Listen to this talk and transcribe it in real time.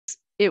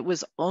it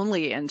was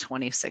only in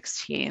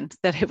 2016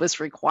 that it was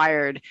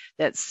required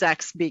that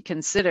sex be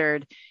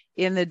considered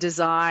in the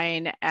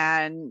design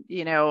and,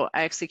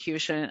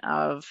 execution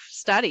of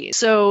studies.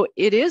 So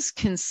it is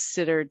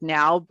considered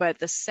now, but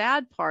the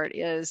sad part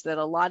is that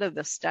a lot of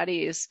the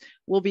studies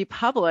will be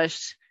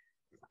published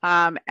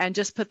and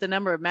just put the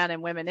number of men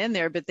and women in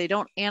there, but they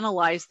don't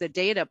analyze the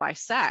data by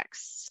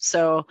sex.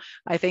 So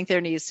I think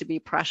there needs to be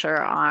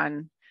pressure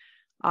on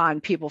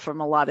people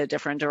from a lot of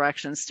different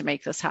directions to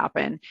make this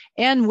happen.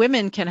 And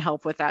women can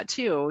help with that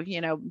too,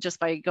 just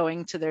by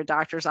going to their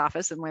doctor's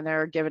office and when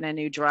they're given a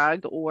new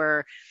drug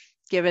or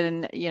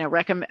given,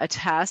 recommend a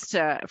test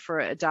for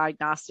a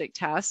diagnostic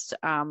test,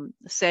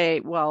 say,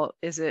 well,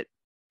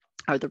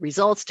 are the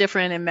results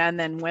different in men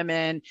than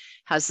women?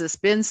 Has this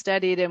been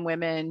studied in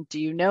women? Do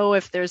you know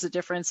if there's a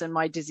difference in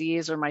my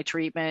disease or my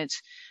treatment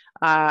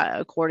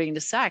according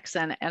to sex?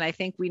 And I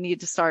think we need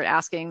to start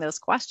asking those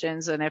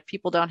questions. And if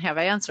people don't have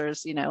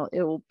answers, it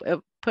will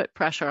put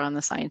pressure on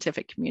the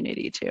scientific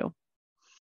community too.